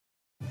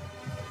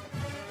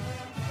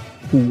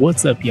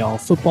What's up, y'all?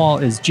 Football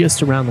is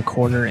just around the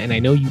corner, and I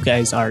know you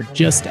guys are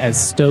just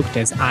as stoked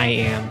as I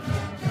am.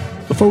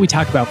 Before we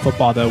talk about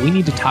football, though, we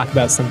need to talk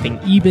about something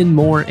even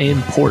more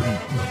important.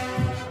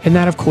 And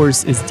that, of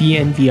course, is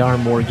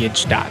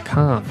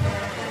DNVRmortgage.com.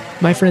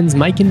 My friends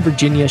Mike and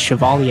Virginia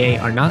Chevalier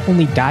are not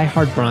only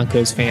diehard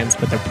Broncos fans,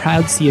 but they're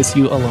proud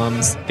CSU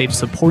alums. They've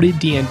supported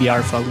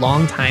DNVR for a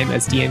long time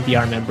as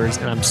DNVR members,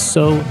 and I'm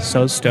so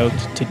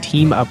stoked to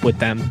team up with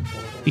them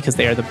because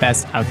they are the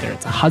best out there.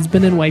 It's a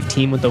husband and wife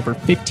team with over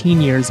 15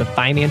 years of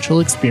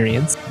financial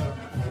experience,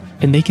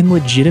 and they can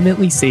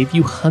legitimately save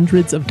you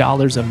hundreds of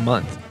dollars a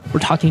month. We're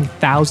talking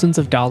thousands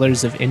of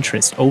dollars of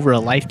interest over a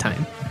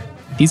lifetime.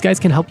 These guys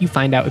can help you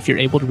find out if you're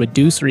able to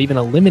reduce or even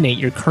eliminate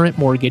your current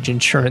mortgage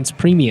insurance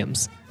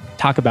premiums.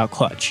 Talk about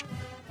clutch.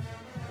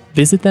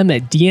 Visit them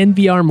at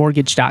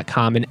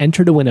dnvrmortgage.com and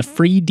enter to win a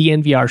free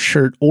DNVR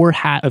shirt or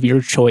hat of your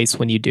choice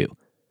when you do.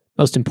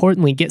 Most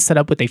importantly, get set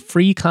up with a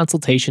free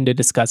consultation to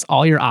discuss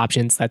all your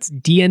options. That's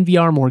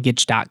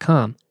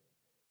dnvrmortgage.com.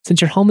 Since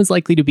your home is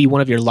likely to be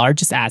one of your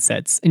largest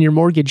assets and your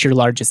mortgage your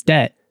largest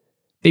debt,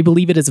 they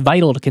believe it is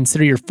vital to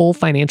consider your full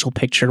financial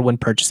picture when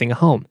purchasing a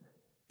home.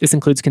 This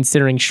includes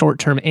considering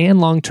short-term and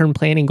long-term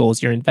planning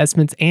goals, your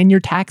investments, and your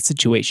tax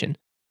situation.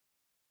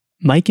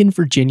 Mike and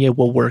Virginia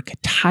will work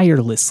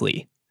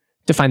tirelessly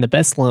to find the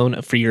best loan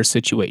for your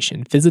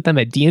situation. Visit them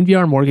at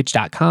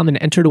dnvrmortgage.com and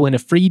enter to win a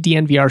free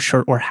DNVR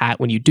shirt or hat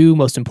when you do.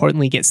 Most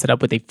importantly, get set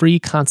up with a free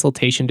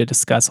consultation to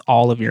discuss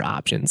all of your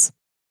options.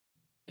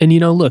 And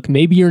look,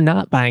 maybe you're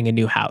not buying a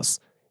new house.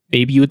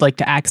 Maybe you would like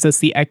to access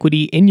the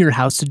equity in your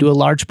house to do a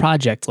large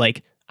project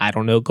like,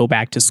 go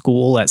back to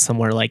school at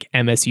somewhere like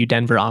MSU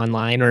Denver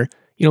Online, or,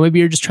 maybe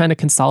you're just trying to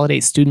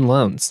consolidate student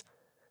loans.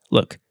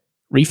 Look,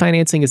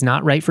 refinancing is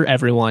not right for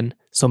everyone,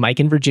 so Mike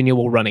and Virginia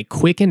will run a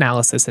quick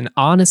analysis and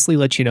honestly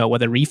let you know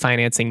whether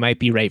refinancing might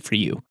be right for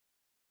you.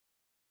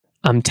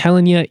 I'm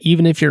telling you,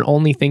 even if you're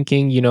only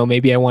thinking,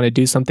 maybe I want to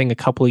do something a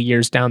couple of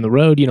years down the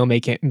road,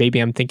 maybe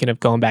I'm thinking of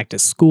going back to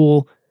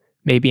school,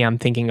 maybe I'm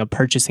thinking of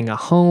purchasing a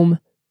home,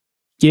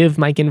 give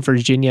Mike and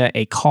Virginia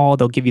a call.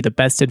 They'll give you the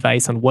best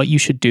advice on what you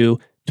should do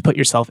to put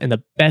yourself in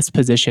the best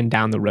position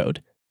down the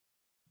road.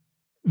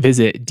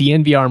 Visit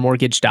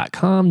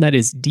dnvrmortgage.com. That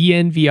is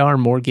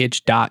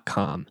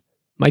dnvrmortgage.com.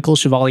 Michael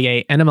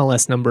Chevalier,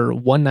 NMLS number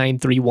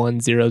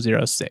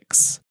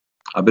 1931006.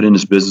 I've been in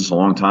this business a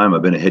long time.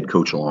 I've been a head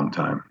coach a long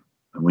time.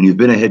 And when you've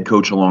been a head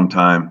coach a long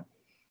time,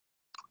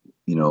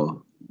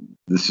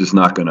 this is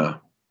not going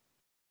to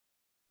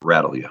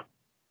rattle you.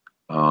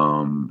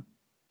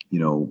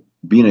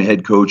 Being a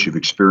head coach, you've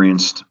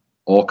experienced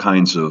all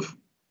kinds of,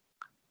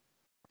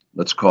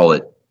 let's call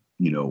it,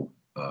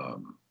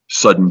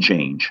 sudden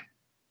change.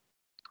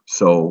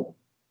 So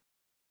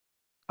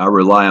I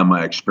rely on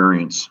my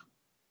experience.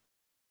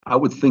 I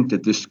would think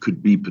that this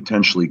could be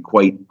potentially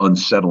quite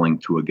unsettling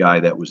to a guy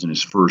that was in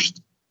his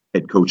first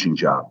head coaching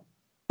job.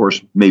 Of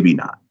course, maybe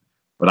not,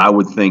 but I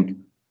would think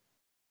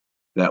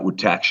that would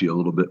tax you a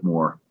little bit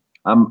more.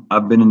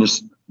 I've been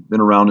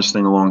around this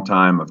thing a long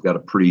time. I've got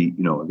I've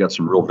got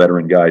some real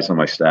veteran guys on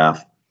my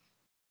staff.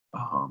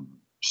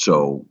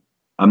 So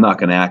I'm not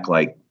going to act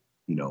like,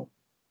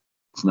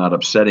 it's not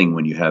upsetting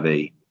when we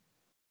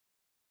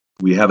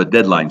have a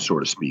deadline, so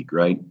to speak,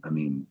 right? I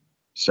mean,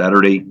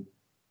 Saturday,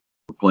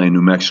 we're playing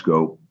New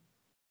Mexico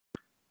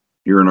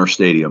here in our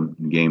stadium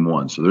in game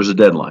 1. So there's a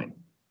deadline,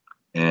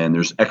 and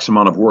there's X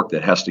amount of work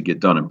that has to get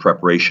done in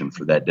preparation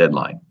for that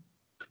deadline.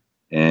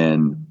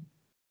 And,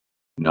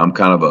 I'm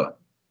kind of a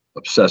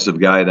obsessive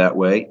guy that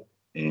way.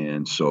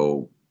 And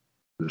so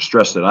the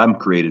stress that I'm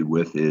created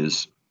with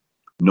is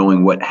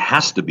knowing what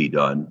has to be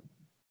done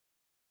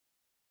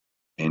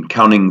and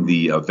counting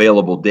the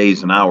available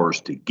days and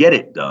hours to get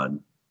it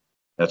done.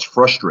 That's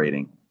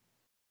frustrating.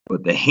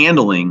 But the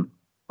handling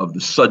of the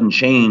sudden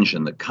change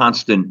and the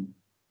constant,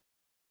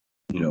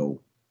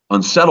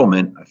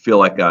 unsettlement, I feel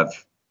like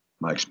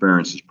my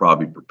experience has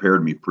probably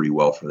prepared me pretty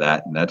well for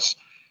that. And that's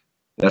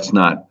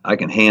not, I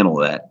can handle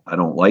that. I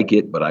don't like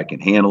it, but I can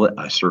handle it.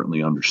 I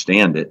certainly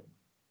understand it.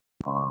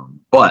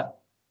 But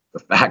the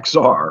facts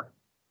are,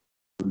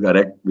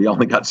 we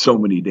only got so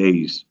many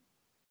days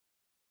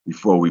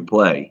before we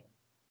play.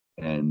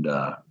 And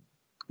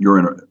you're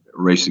in a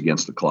race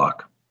against the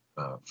clock,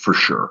 for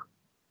sure.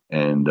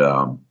 And,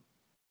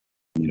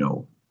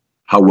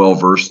 how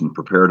well-versed and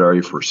prepared are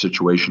you for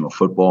situational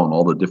football and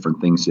all the different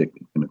things that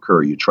can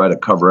occur? You try to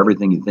cover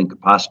everything you think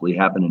could possibly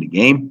happen in a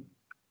game.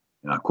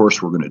 And, of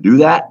course, we're going to do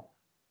that.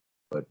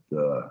 But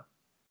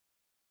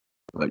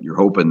you're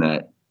hoping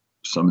that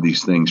some of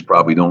these things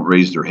probably don't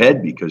raise their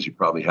head because you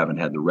probably haven't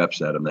had the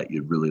reps at them that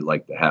you'd really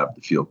like to have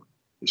to feel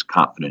as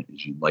confident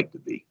as you'd like to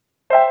be.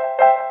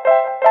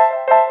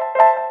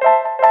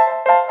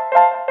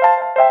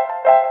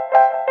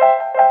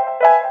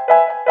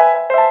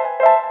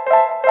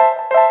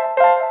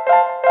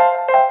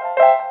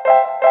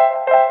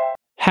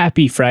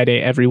 Happy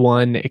Friday,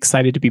 everyone.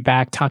 Excited to be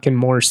back talking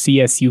more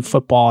CSU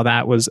football.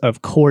 That was,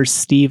 of course,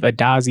 Steve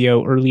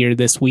Addazio earlier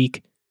this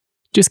week.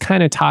 Just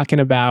kind of talking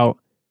about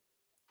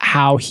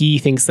how he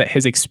thinks that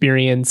his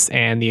experience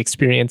and the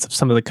experience of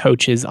some of the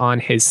coaches on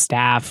his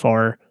staff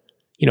are,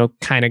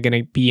 kind of going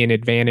to be an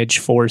advantage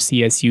for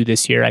CSU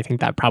this year. I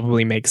think that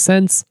probably makes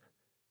sense.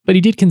 But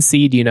he did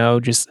concede,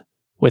 just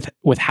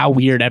with how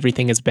weird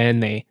everything has been.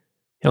 They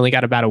only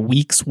got about a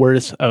week's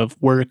worth of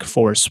work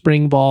for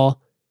spring ball.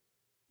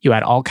 You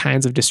had all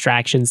kinds of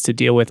distractions to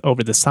deal with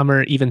over the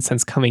summer. Even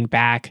since coming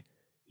back,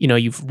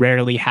 you've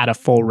rarely had a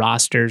full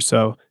roster.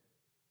 So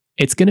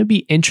it's going to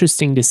be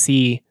interesting to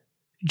see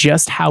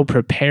just how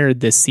prepared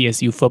this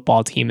CSU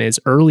football team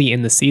is early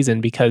in the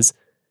season, because,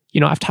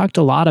 I've talked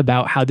a lot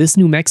about how this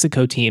New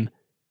Mexico team,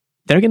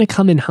 they're going to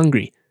come in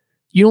hungry.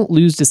 You don't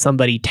lose to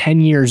somebody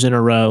 10 years in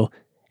a row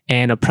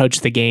and approach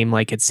the game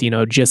like it's,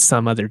 just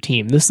some other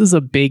team. This is a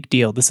big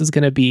deal. This is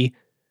going to be,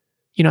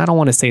 I don't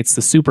want to say it's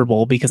the Super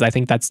Bowl, because I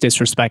think that's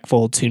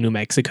disrespectful to New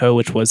Mexico,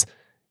 which was,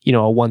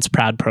 a once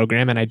proud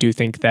program. And I do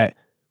think that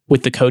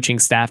with the coaching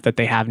staff that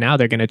they have now,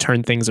 they're going to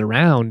turn things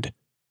around.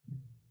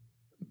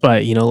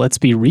 But, let's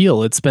be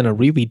real. It's been a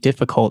really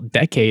difficult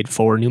decade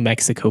for New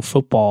Mexico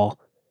football.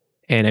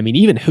 And I mean,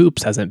 even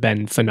hoops hasn't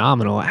been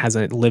phenomenal. It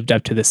hasn't lived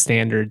up to the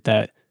standard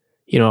that,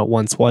 it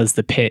once was.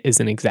 The Pit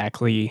isn't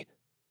exactly,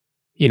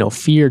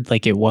 feared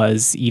like it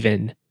was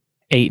even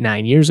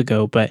 8-9 years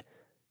ago. But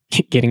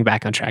getting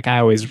back on track, I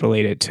always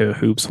relate it to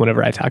hoops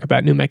whenever I talk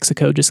about New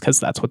Mexico, just because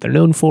that's what they're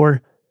known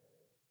for.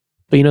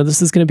 But,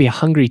 this is going to be a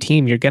hungry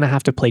team. You're going to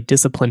have to play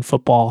disciplined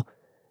football,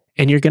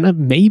 and you're going to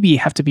maybe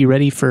have to be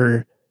ready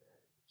for,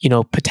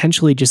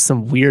 potentially just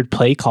some weird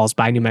play calls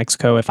by New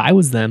Mexico. If I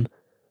was them,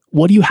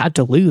 what do you have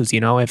to lose?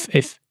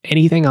 If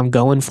anything, I'm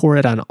going for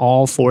it on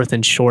all 4th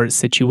and short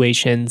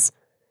situations.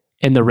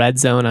 In the red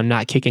zone, I'm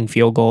not kicking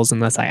field goals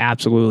unless I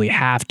absolutely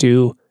have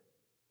to.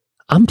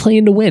 I'm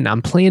playing to win.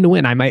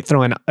 I might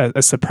throw in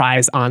a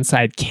surprise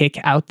onside kick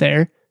out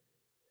there.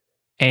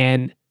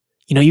 And,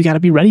 you got to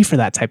be ready for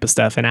that type of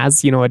stuff. And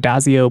as,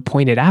 Adazio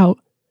pointed out,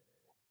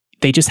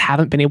 they just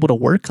haven't been able to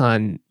work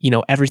on,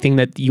 everything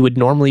that you would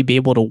normally be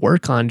able to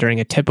work on during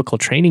a typical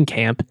training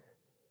camp.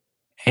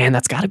 And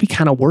that's got to be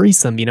kind of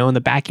worrisome, in the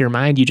back of your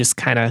mind. You just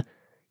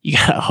you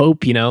got to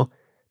hope,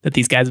 that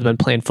these guys have been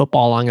playing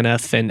football long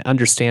enough and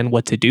understand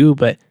what to do.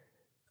 But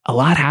a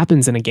lot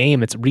happens in a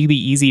game. It's really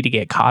easy to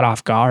get caught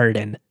off guard.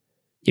 And,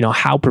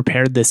 how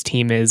prepared this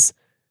team is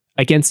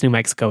against New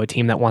Mexico, a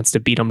team that wants to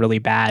beat them really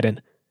bad.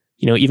 And,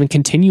 even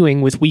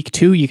continuing with week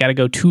 2, you got to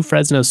go to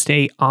Fresno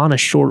State on a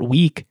short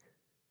week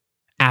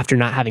after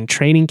not having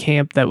training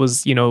camp that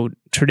was,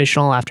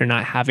 traditional, after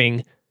not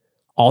having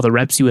all the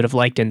reps you would have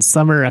liked in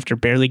summer, after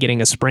barely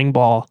getting a spring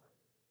ball.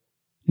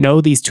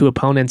 No, these two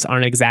opponents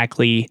aren't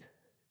exactly,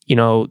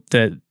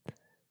 the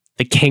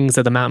kings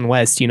of the Mountain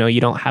West. You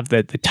don't have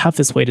the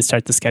toughest way to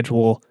start the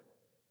schedule,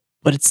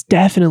 but it's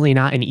definitely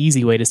not an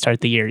easy way to start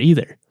the year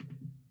either.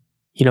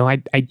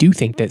 I do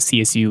think that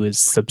CSU is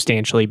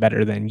substantially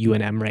better than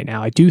UNM right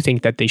now. I do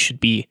think that they should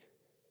be,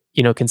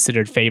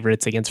 considered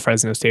favorites against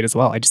Fresno State as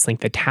well. I just think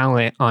the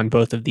talent on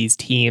both of these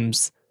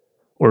teams,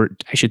 or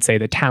I should say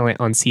the talent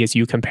on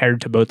CSU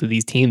compared to both of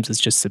these teams, is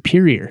just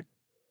superior.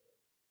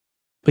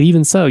 But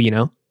even so,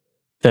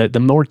 the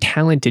more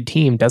talented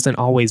team doesn't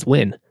always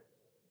win.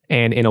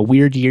 And in a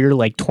weird year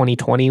like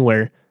 2020,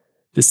 where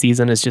the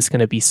season is just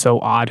going to be so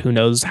odd, who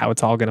knows how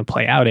it's all going to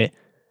play out, it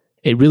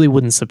really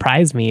wouldn't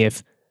surprise me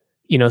if,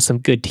 some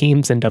good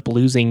teams end up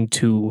losing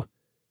to,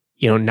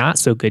 not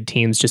so good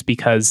teams just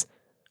because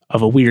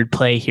of a weird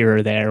play here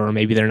or there, or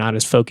maybe they're not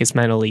as focused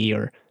mentally,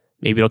 or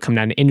maybe it'll come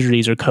down to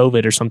injuries or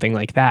COVID or something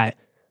like that.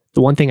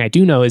 The one thing I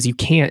do know is you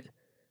can't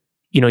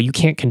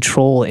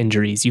control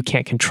injuries. You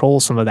can't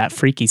control some of that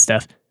freaky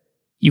stuff.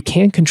 You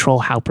can control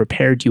how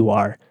prepared you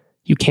are.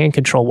 You can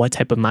control what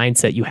type of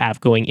mindset you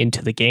have going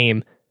into the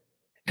game.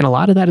 And a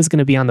lot of that is going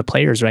to be on the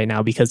players right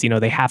now because,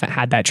 they haven't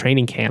had that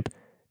training camp.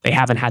 They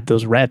haven't had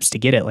those reps to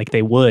get it like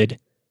they would.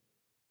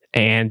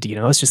 And,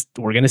 it's just,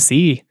 we're going to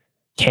see,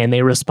 can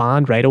they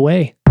respond right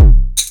away?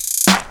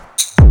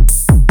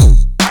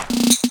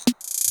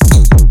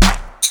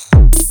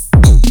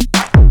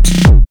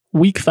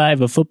 Week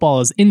 5 of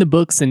football is in the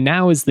books, and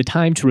now is the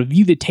time to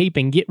review the tape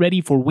and get ready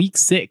for Week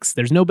 6.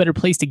 There's no better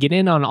place to get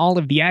in on all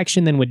of the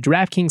action than with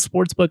DraftKings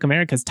Sportsbook,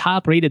 America's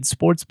top-rated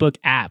sportsbook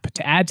app.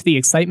 To add to the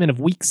excitement of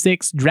Week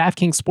 6,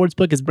 DraftKings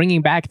Sportsbook is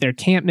bringing back their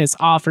can't-miss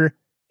offer.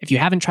 If you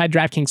haven't tried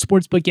DraftKings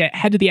Sportsbook yet,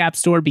 head to the App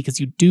Store because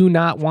you do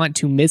not want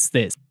to miss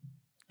this.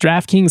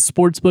 DraftKings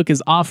Sportsbook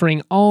is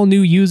offering all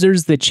new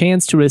users the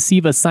chance to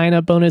receive a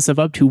sign-up bonus of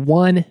up to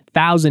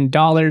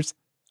 $1,000.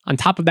 On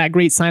top of that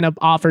great sign-up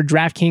offer,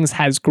 DraftKings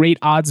has great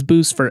odds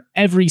boosts for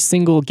every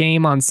single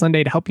game on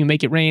Sunday to help you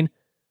make it rain.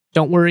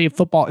 Don't worry if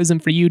football isn't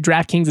for you.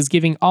 DraftKings is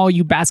giving all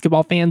you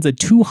basketball fans a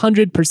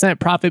 200%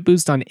 profit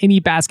boost on any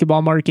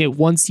basketball market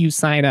once you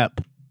sign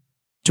up.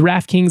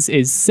 DraftKings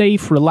is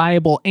safe,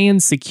 reliable,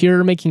 and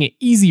secure, making it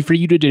easy for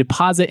you to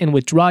deposit and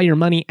withdraw your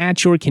money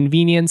at your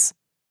convenience.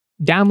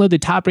 Download the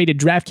top-rated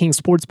DraftKings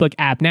Sportsbook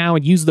app now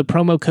and use the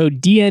promo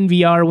code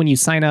DNVR when you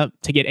sign up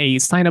to get a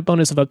sign-up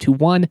bonus of up to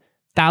 $1,000.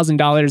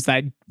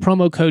 That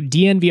promo code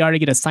DNVR to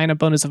get a sign-up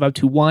bonus of up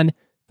to $1,000.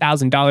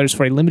 $1,000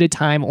 for a limited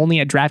time only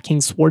at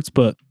DraftKings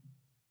Sportsbook.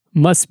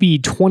 Must be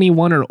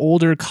 21 or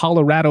older,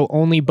 Colorado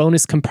only.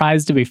 Bonus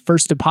comprised of a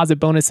first deposit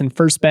bonus and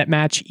first bet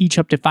match, each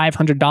up to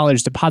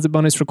 $500. Deposit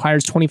bonus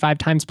requires 25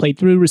 times played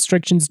through.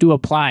 Restrictions do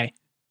apply.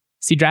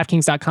 See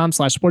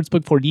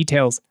DraftKings.com/sportsbook for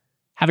details.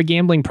 Have a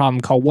gambling problem?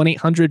 Call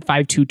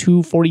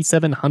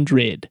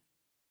 1-800-522-4700.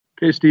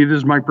 Okay, Steve, this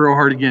is Mike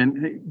Brohart again.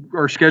 Hey,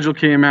 our schedule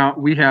came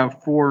out. We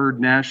have 4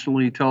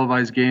 nationally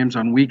televised games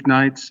on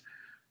weeknights.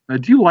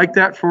 Do you like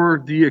that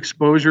for the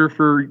exposure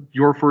for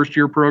your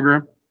first-year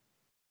program?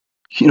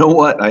 You know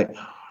what?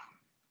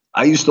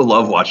 I used to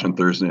love watching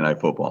Thursday night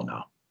football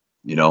now.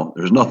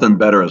 There's nothing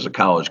better as a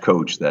college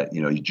coach that,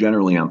 you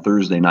generally on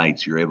Thursday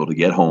nights, you're able to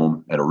get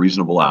home at a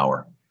reasonable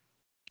hour,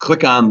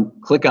 click on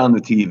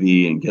the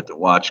TV and get to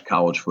watch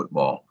college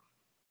football.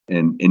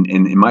 And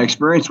my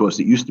experience was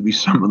it used to be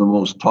some of the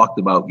most talked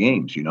about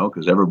games,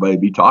 because everybody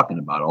would be talking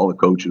about it. All the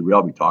coaches, we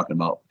all be talking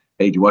about,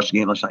 hey, did you watch the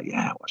game last night?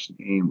 Yeah, I watched the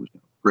game. It was a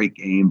great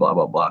game, blah,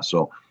 blah, blah.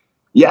 So,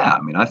 yeah,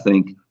 I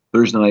think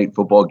Thursday night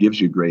football gives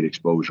you great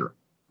exposure.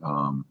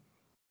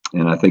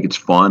 And I think it's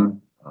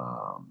fun.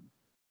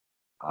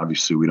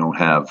 Obviously, we don't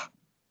have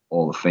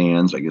all the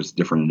fans. I guess it's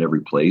different in every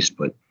place,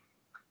 but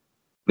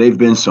they've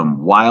been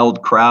some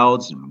wild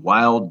crowds and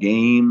wild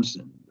games,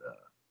 and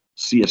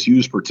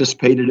CSU's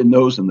participated in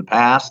those in the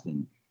past,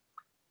 and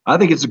I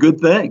think it's a good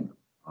thing.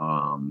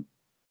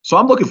 So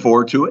I'm looking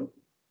forward to it.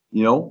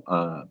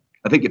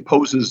 I think it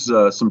poses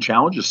some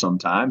challenges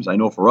sometimes. I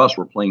know for us,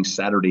 we're playing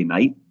Saturday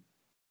night,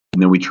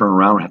 and then we turn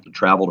around and have to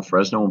travel to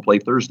Fresno and play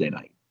Thursday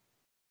night.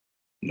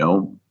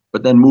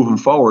 But then moving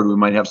forward, we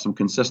might have some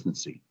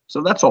consistency.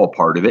 So that's all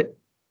part of it.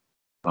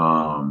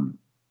 And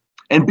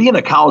being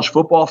a college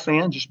football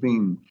fan, just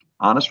being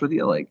honest with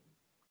you,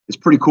 it's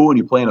pretty cool when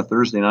you play on a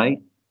Thursday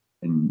night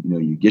and,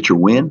 you get your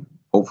win,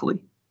 hopefully,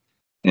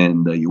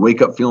 and you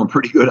wake up feeling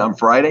pretty good on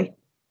Friday.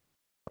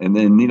 And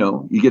then,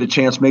 you get a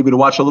chance maybe to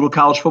watch a little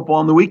college football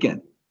on the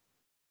weekend.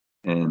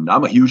 And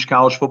I'm a huge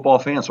college football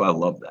fan, so I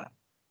love that.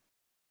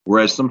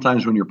 Whereas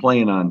sometimes when you're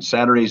playing on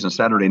Saturdays and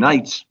Saturday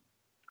nights,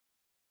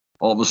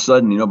 all of a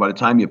sudden, by the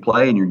time you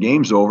play and your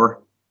game's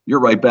over, you're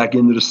right back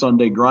into the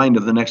Sunday grind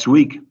of the next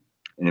week.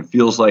 And it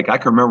feels like, I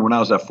can remember when I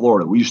was at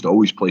Florida, we used to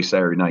always play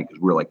Saturday night because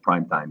we were like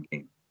primetime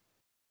game.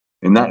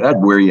 And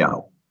that'd wear you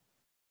out.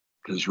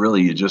 Because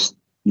really, you just,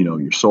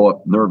 you're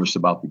so nervous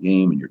about the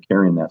game and you're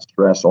carrying that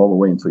stress all the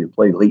way until you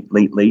play late,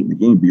 and the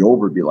game be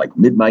over. It'd be like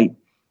midnight.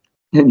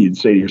 And you'd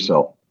say to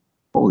yourself,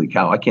 holy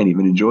cow, I can't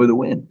even enjoy the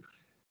win.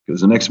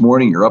 Because the next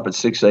morning, you're up at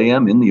 6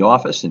 a.m. in the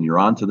office and you're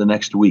on to the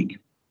next week.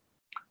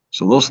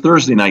 So those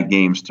Thursday night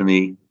games, to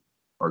me,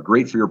 are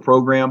great for your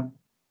program.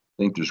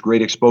 I think there's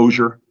great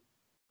exposure.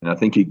 And I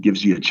think it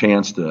gives you a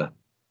chance to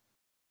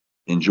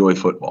enjoy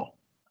football.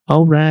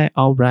 All right.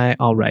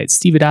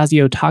 Steve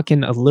Addazio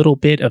talking a little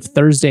bit of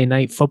Thursday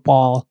night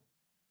football,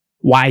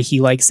 why he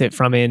likes it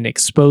from an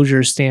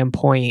exposure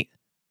standpoint,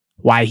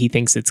 why he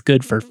thinks it's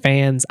good for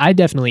fans. I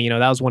definitely,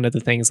 that was one of the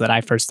things that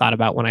I first thought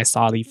about when I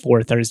saw the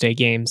 4 Thursday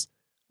games.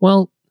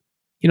 Well,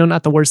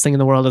 not the worst thing in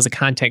the world as a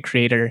content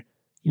creator,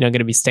 going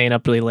to be staying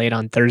up really late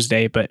on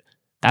Thursday, but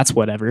that's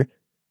whatever.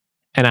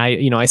 And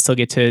I still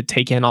get to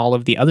take in all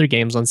of the other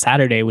games on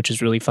Saturday, which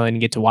is really fun.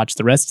 Get to watch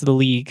the rest of the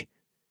league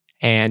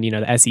and,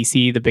 the SEC,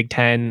 the Big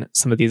Ten,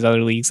 some of these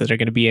other leagues that are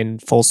going to be in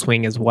full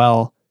swing as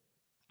well.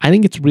 I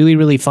think it's really,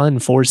 really fun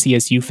for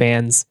CSU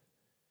fans.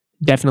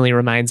 Definitely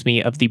reminds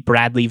me of the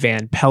Bradley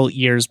Van Pelt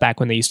years back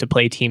when they used to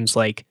play teams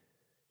like,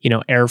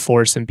 Air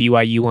Force and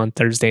BYU on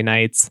Thursday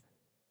nights.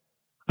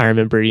 I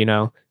remember,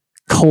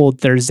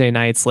 cold Thursday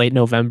nights, late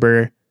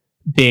November,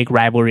 big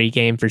rivalry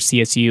game for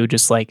CSU,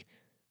 just like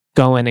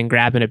going and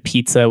grabbing a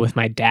pizza with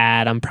my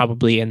dad. I'm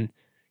probably in,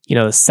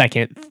 the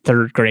second,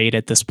 third grade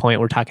at this point.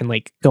 We're talking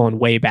like going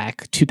way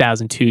back,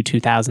 2002,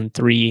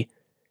 2003,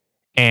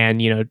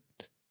 and,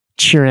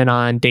 cheering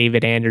on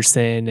David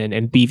Anderson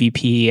and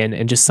BVP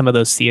and just some of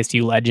those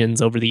CSU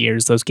legends over the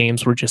years. Those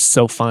games were just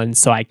so fun,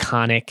 so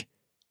iconic.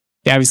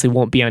 They obviously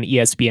won't be on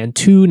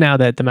ESPN2 now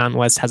that the Mountain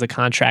West has a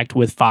contract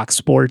with Fox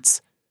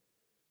Sports.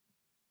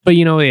 But,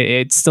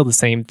 it's still the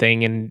same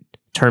thing in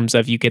terms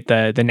of you get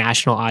the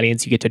national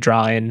audience, you get to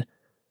draw in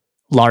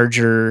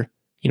larger,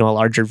 a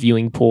larger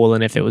viewing pool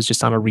than if it was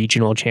just on a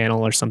regional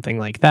channel or something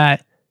like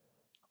that.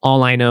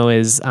 All I know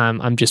is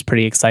I'm just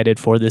pretty excited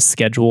for this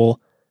schedule.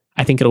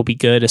 I think it'll be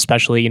good,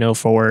 especially,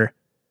 for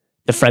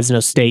the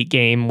Fresno State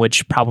game,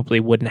 which probably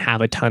wouldn't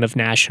have a ton of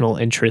national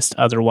interest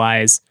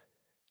otherwise.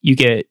 You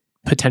get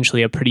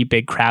potentially a pretty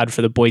big crowd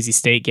for the Boise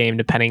State game,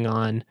 depending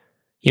on,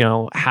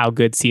 how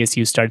good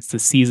CSU starts the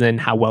season,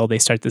 how well they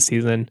start the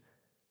season.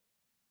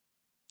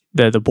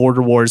 The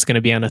Border War is going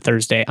to be on a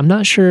Thursday. I'm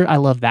not sure I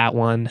love that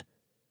one.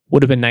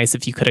 Would have been nice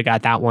if you could have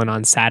got that one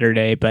on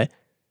Saturday, but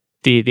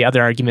the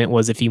other argument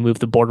was if you move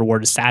the Border War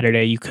to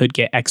Saturday, you could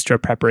get extra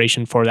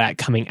preparation for that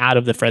coming out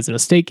of the Fresno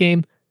State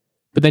game,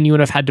 but then you would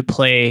have had to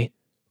play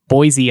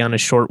Boise on a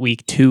short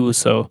week too,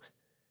 so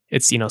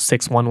it's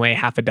 6 one way,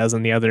 half a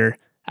dozen the other.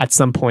 At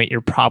some point,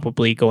 you're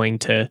probably going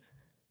to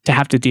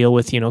have to deal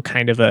with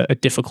kind of a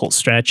difficult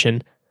stretch,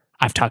 and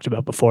I've talked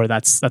about before,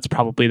 that's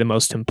probably the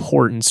most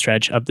important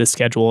stretch of the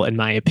schedule, in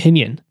my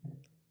opinion.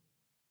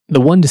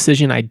 The one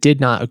decision I did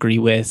not agree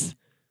with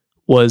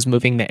was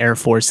moving the Air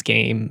Force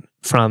game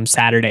from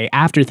Saturday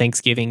after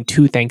Thanksgiving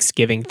to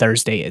Thanksgiving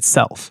Thursday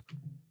itself.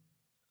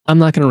 I'm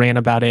not going to rant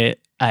about it.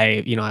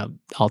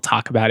 I'll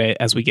talk about it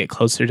as we get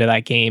closer to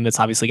that game. It's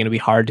obviously going to be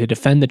hard to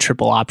defend the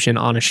triple option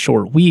on a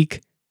short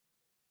week.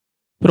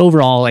 But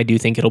overall, I do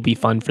think it'll be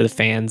fun for the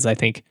fans. I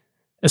think,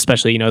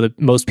 especially,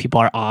 most people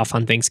are off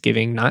on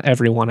Thanksgiving. Not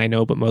everyone I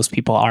know, but most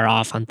people are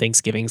off on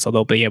Thanksgiving, so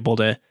they'll be able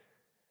to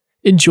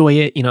enjoy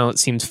it. It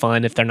seems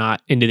fun if they're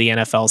not into the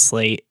NFL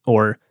slate,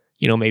 or,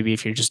 maybe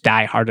if you're just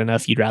die hard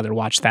enough, you'd rather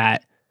watch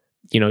that.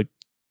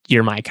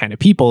 You're my kind of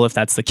people if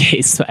that's the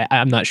case.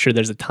 I'm not sure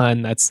there's a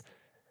ton. That's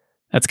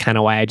kind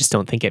of why I just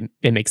don't think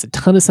it makes a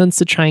ton of sense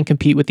to try and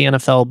compete with the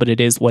NFL, but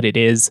it is what it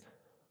is.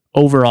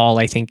 Overall,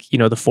 I think,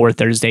 the 4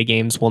 Thursday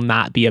games will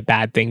not be a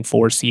bad thing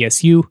for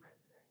CSU.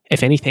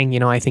 If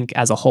anything, I think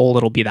as a whole,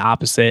 it'll be the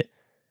opposite.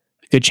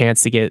 A good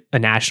chance to get a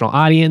national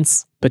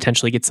audience,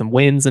 potentially get some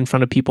wins in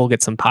front of people,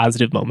 get some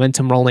positive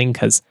momentum rolling,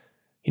 because,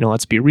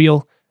 let's be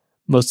real,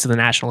 most of the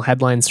national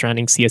headlines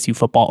surrounding CSU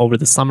football over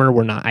the summer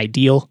were not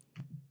ideal.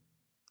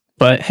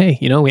 But hey,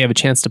 we have a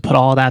chance to put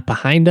all that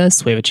behind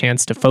us. We have a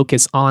chance to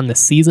focus on the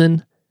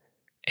season.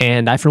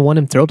 And I, for one,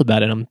 am thrilled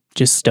about it. I'm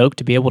just stoked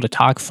to be able to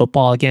talk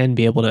football again,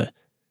 be able to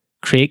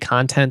create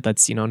content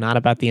that's, not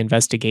about the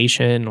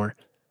investigation, or,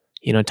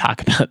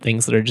 talk about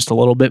things that are just a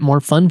little bit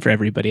more fun for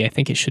everybody. I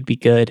think it should be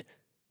good.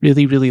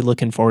 Really, really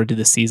looking forward to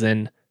the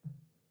season.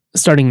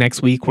 Starting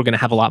next week, we're going to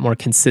have a lot more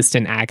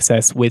consistent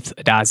access with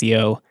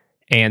Adazio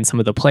and some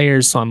of the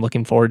players. So I'm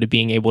looking forward to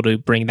being able to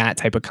bring that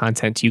type of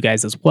content to you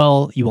guys as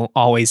well. You won't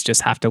always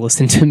just have to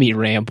listen to me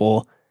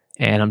ramble,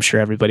 and I'm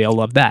sure everybody will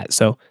love that.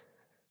 So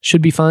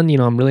should be fun.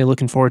 I'm really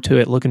looking forward to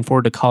it. Looking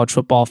forward to college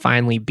football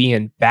finally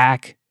being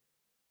back.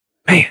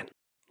 Man,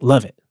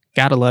 love it.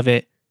 Gotta love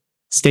it.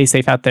 Stay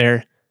safe out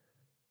there.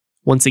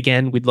 Once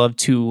again, we'd love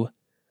to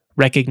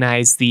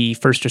recognize the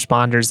first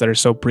responders that are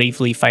so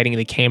bravely fighting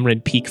the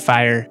Cameron Peak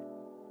fire.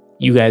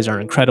 You guys are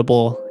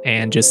incredible,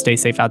 and just stay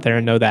safe out there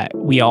and know that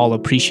we all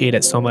appreciate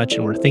it so much,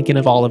 and we're thinking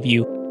of all of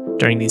you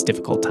during these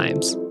difficult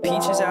times.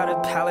 Peaches out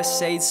of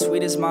Palisades,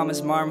 sweet as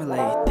mama's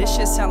marmalade. This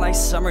shit sound like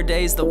summer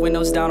days, the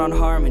windows down on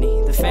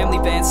Harmony. The family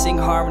band sing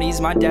harmonies,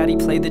 my daddy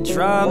played the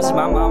drums.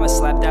 My mama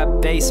slapped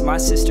that bass, my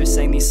sister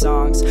sang these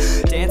songs.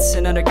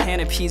 Dancing under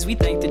canopies, we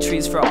thank the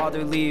trees for all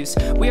their leaves.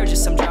 We are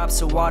just some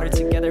drops of water,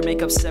 together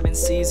make up 7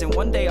 seas. And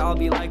one day I'll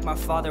be like my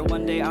father,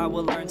 one day I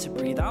will learn to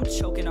breathe. I'm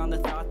choking on the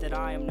thought that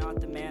I am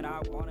not the man I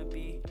want.